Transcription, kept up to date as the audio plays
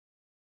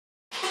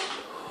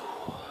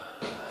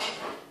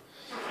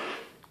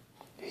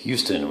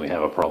Houston, we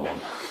have a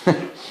problem.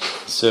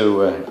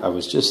 So I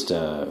was just,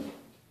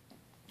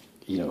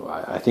 you know,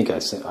 I think I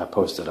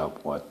posted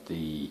up what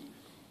the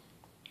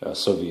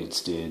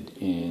Soviets did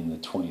in the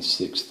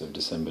 26th of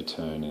December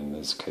turn, in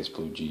this case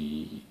blue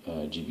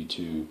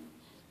GBII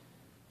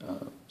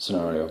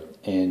scenario,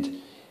 and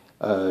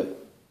the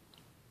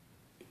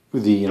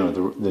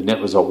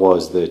net result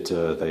was that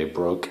they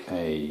broke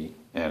an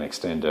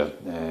extender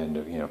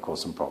and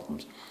caused some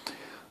problems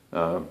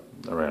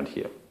around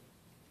here.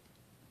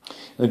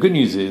 The good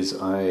news is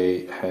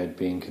I had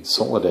been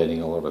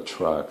consolidating a lot of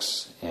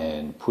trucks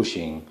and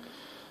pushing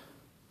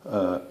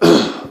a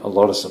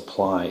lot of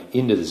supply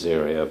into this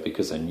area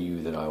because I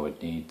knew that I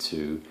would need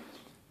to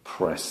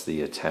press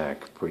the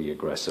attack pretty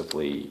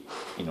aggressively,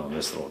 in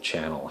this little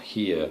channel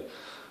here,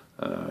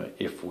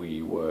 if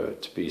we were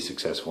to be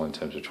successful in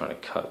terms of trying to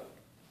cut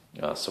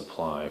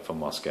supply from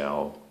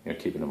Moscow,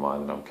 keeping in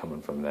mind that I'm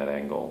coming from that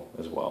angle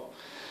as well.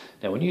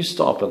 Now, when you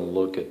stop and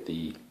look at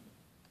the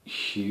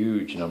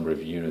huge number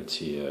of units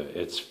here,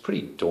 it's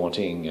pretty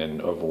daunting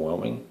and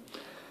overwhelming,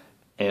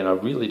 and I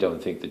really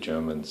don't think the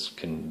Germans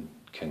can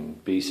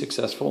be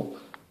successful,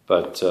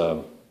 but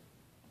so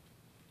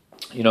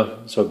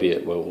be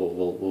it.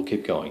 We'll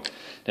keep going.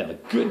 Now, the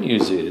good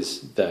news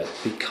is that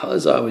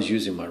because I was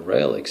using my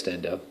rail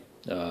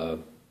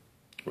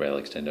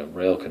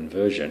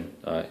conversion,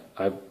 I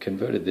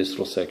converted this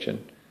little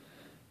section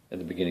at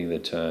the beginning of the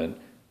turn,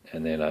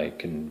 and then I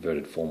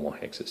converted 4 more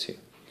hexes here.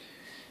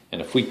 And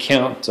if we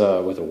count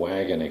with a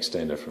wagon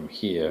extender from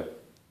here,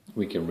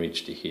 we can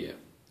reach to here.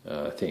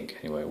 I think,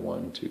 anyway,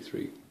 1, 2,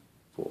 3,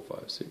 4,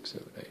 5, 6,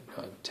 7, 8,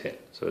 9, 10.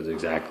 So it's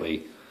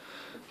exactly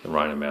the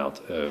right amount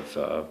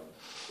of,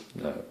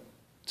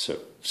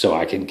 so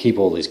I can keep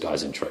all these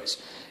guys in trace.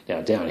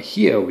 Now down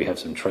here we have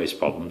some trace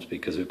problems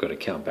because we've got to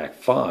count back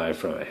 5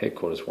 from our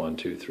headquarters, 1,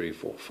 2, 3,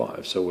 4,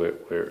 5. So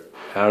we're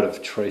out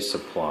of trace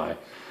supply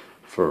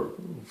for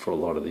a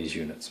lot of these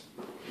units.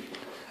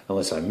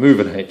 Unless I move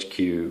an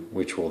HQ,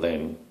 which will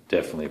then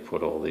definitely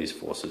put all these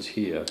forces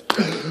here.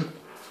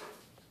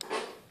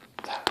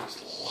 That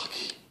was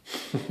lucky.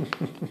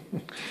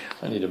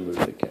 I need to move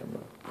the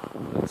camera.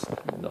 That's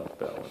not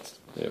balanced.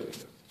 There we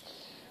go.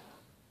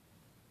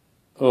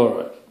 All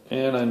right,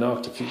 and I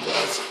knocked a few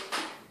guys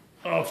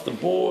off the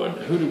board.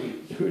 Who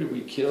do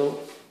we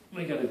kill?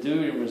 We got to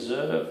do in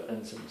reserve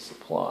and some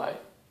supply.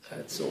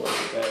 That's always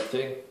a bad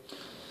thing.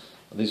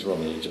 These are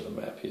on the edge of the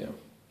map here.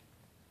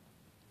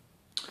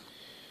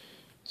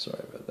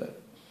 Sorry about that.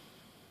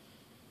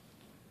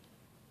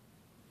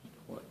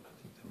 What? I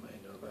think they may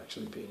not have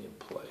actually been in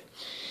play.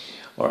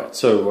 All right,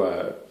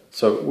 so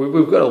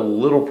we've got a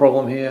little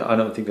problem here. I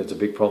don't think that's a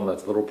big problem.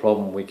 That's a little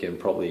problem. We can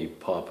probably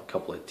pop a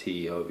couple of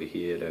T over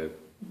here to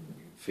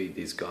feed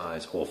these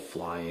guys, or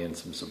fly in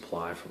some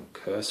supply from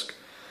Kursk.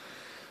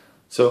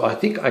 So I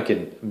think I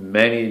can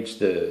manage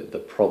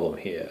the problem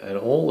here. And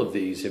all of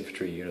these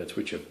infantry units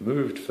which have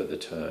moved for the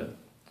turn,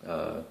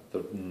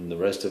 the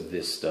rest of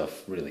this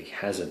stuff really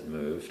hasn't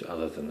moved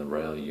other than the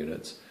rail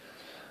units.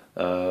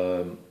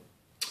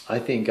 I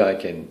think I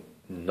can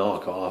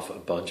knock off a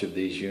bunch of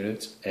these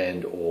units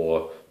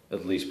or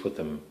at least put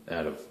them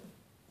out of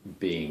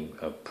being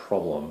a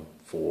problem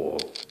for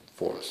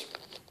us.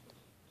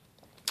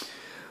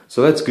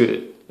 So that's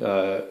good.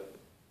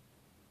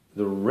 The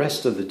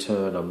rest of the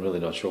turn, I'm really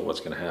not sure what's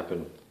going to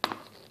happen.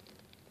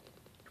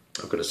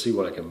 I've got to see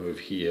what I can move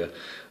here.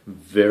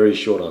 Very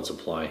short on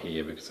supply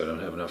here because I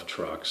don't have enough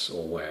trucks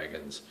or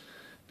wagons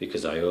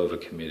because I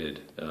overcommitted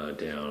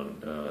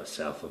down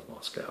south of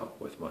Moscow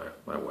with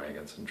my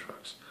wagons and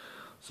trucks.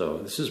 So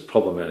this is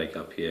problematic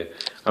up here.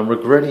 I'm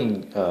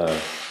regretting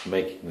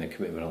making the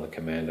commitment on the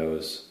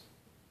commandos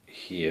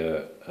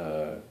here,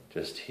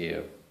 just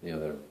here.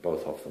 They're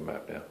both off the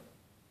map now.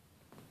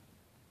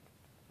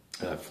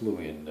 And I flew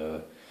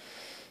in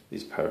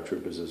these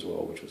paratroopers as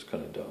well, which was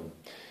kind of dumb.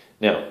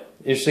 Now,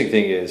 interesting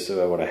thing is,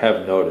 what I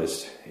have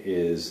noticed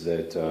is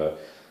that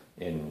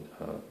in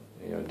a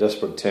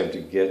desperate attempt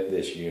to get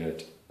this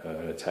unit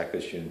and attack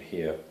this unit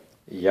here,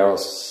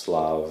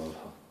 Yaroslav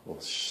or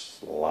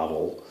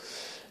Slavel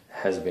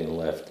has been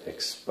left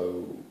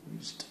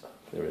exposed.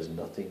 There is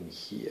nothing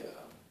here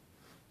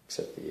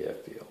except the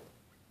airfield.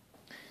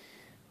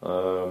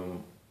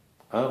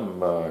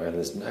 And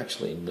there's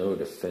actually no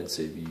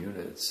defensive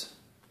units.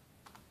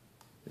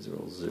 These are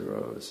all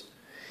zeros.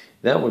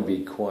 That would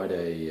be quite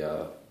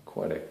a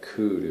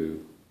coup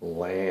to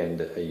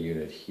land a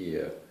unit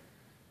here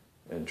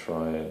and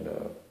try and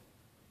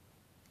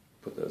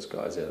put those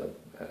guys out,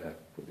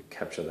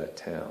 capture that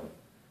town.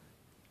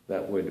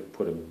 That would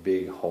put a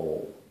big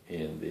hole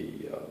in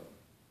the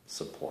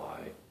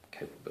supply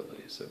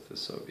capabilities of the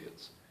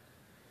Soviets.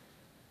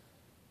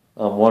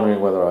 I'm wondering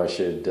whether I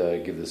should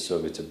give the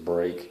Soviets a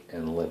break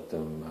and let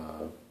them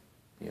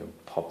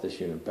pop this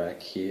unit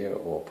back here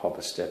or pop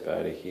a step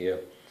out of here.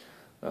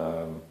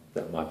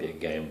 That might be a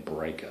game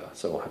breaker,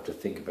 so I'll have to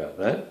think about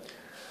that.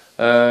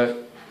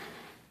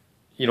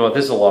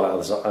 There's a lot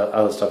of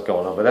other stuff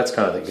going on, but that's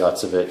kind of the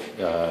guts of it.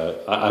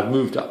 I've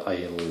moved up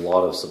a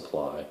lot of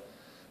supply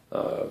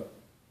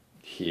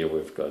here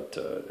we've got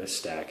a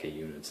stack of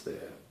units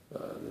there.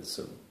 There's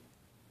some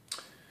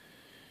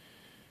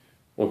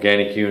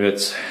organic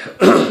units,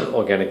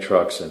 organic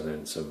trucks, and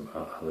then some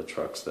other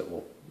trucks that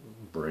will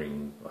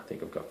bring, I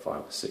think I've got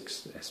 5 or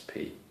 6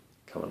 SP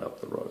coming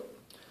up the road.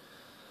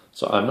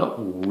 So I'm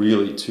not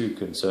really too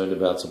concerned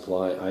about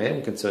supply. I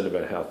am concerned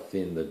about how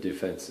thin the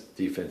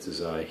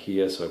defenses are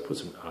here, so I put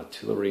some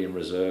artillery in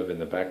reserve in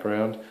the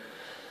background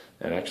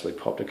and actually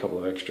popped a couple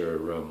of extra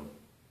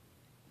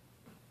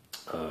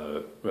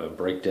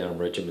breakdown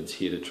regiments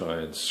here to try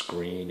and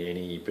screen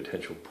any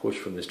potential push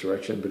from this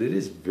direction. But it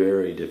is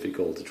very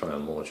difficult to try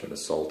and launch an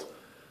assault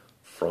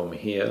from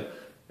here,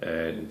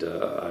 and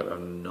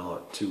I'm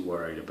not too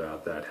worried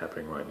about that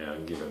happening right now,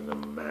 given the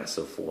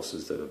massive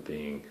forces that are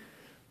being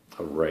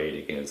arrayed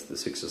against the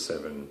 6 or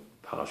 7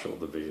 partial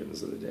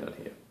divisions that are down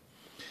here.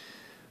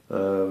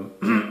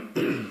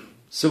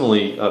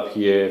 Similarly up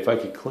here, if I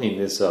could clean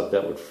this up,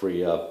 that would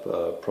free up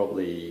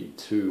probably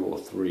 2 or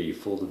 3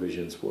 full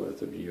divisions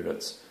worth of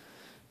units.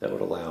 That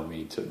would allow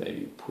me to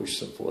maybe push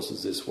some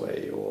forces this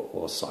way,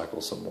 or cycle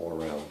some more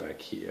around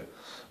back here.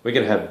 We're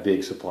going to have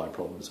big supply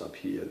problems up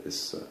here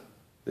this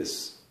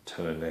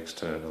next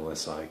turn,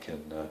 unless I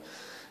can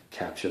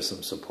capture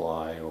some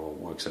supply or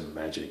work some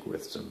magic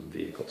with some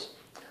vehicles.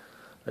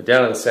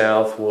 Down in the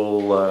south,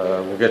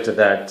 we'll get to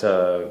that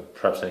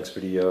perhaps next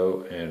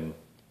video, and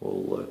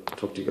we'll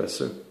talk to you guys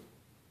soon.